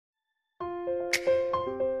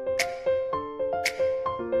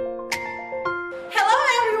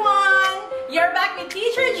You're back with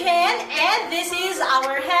Teacher Jen, and this is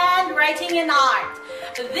our handwriting and art.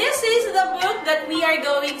 This is the book that we are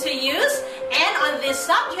going to use, and on this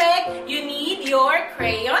subject, you need your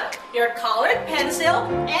crayon, your colored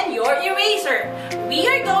pencil, and your eraser. We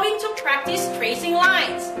are going to practice tracing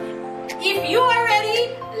lines. If you are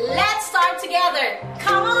ready, let's start together.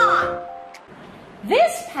 Come on!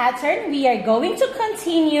 This pattern, we are going to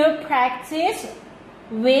continue practice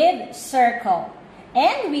with circle.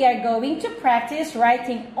 And we are going to practice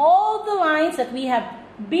writing all the lines that we have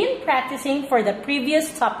been practicing for the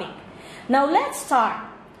previous topic. Now let's start.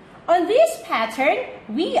 On this pattern,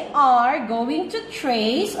 we are going to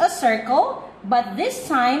trace a circle, but this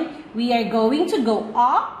time we are going to go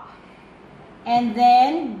up and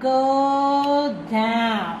then go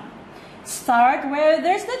down. Start where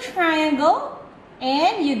there's the triangle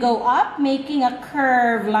and you go up making a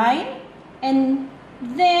curved line, and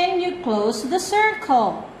then you close the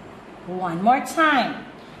circle. One more time.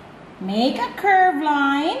 Make a curved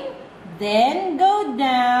line, then go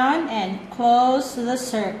down and close the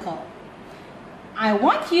circle. I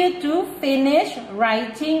want you to finish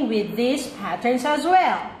writing with these patterns as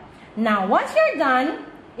well. Now, once you're done,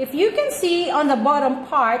 if you can see on the bottom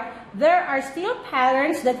part, there are still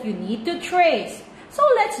patterns that you need to trace. So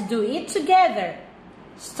let's do it together.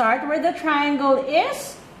 Start where the triangle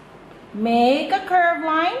is. Make a curved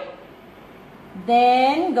line,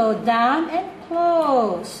 then go down and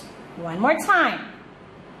close. One more time.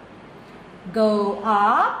 Go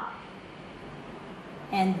up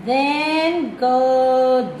and then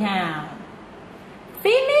go down.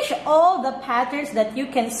 Finish all the patterns that you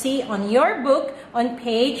can see on your book on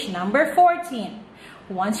page number 14.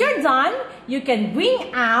 Once you're done, you can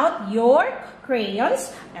bring out your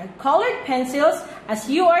crayons and colored pencils as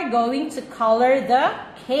you are going to color the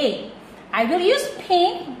cake. I will use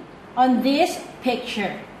pink on this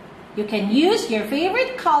picture. You can use your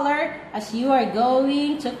favorite color as you are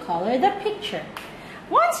going to color the picture.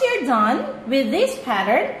 Once you're done with this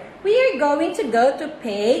pattern, we are going to go to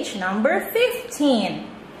page number 15.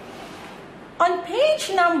 On page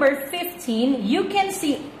number 15, you can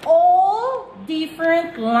see all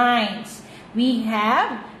different lines. We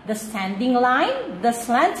have the standing line, the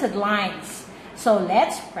slanted lines. So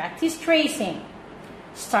let's practice tracing.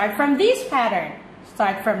 Start from this pattern.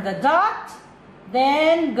 Start from the dot,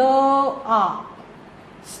 then go up.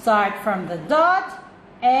 Start from the dot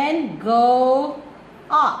and go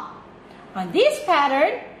up. On this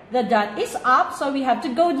pattern, the dot is up, so we have to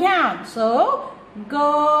go down. So,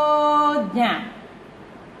 go down.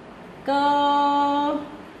 Go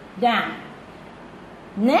down.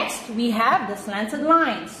 Next, we have the slanted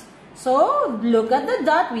lines. So, look at the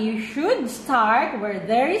dot. We should start where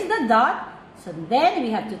there is the dot. So then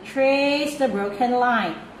we have to trace the broken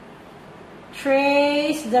line.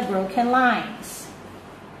 Trace the broken lines.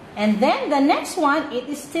 And then the next one, it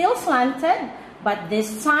is still slanted, but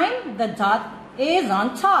this time the dot is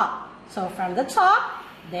on top. So from the top,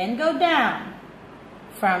 then go down.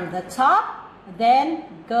 From the top, then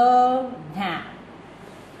go down.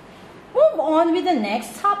 Move on with the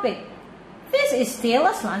next topic. This is still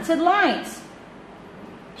a slanted lines.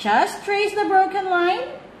 Just trace the broken line.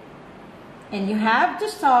 And you have to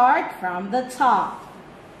start from the top.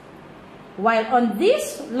 While on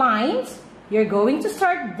these lines, you're going to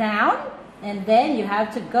start down and then you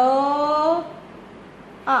have to go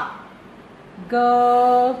up.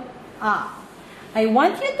 Go up. I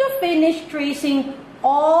want you to finish tracing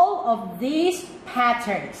all of these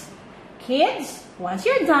patterns. Kids, once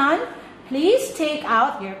you're done, please take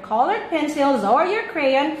out your colored pencils or your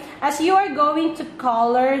crayon as you are going to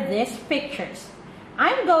color these pictures.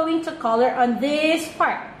 I'm going to color on this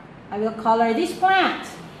part. I will color this plant.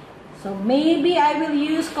 So maybe I will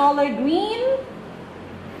use color green.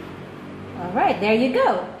 Alright, there you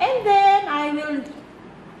go. And then I will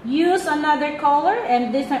use another color,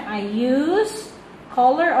 and this time I use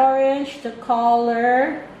color orange to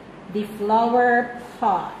color the flower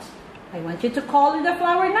pot. I want you to color the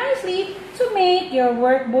flower nicely to make your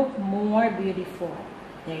workbook more beautiful.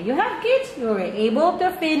 There you have, kids. You were able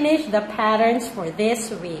to finish the patterns for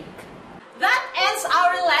this week. That ends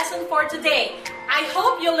our lesson for today. I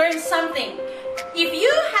hope you learned something. If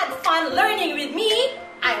you had fun learning with me,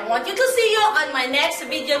 I want you to see you on my next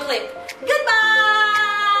video clip. Goodbye!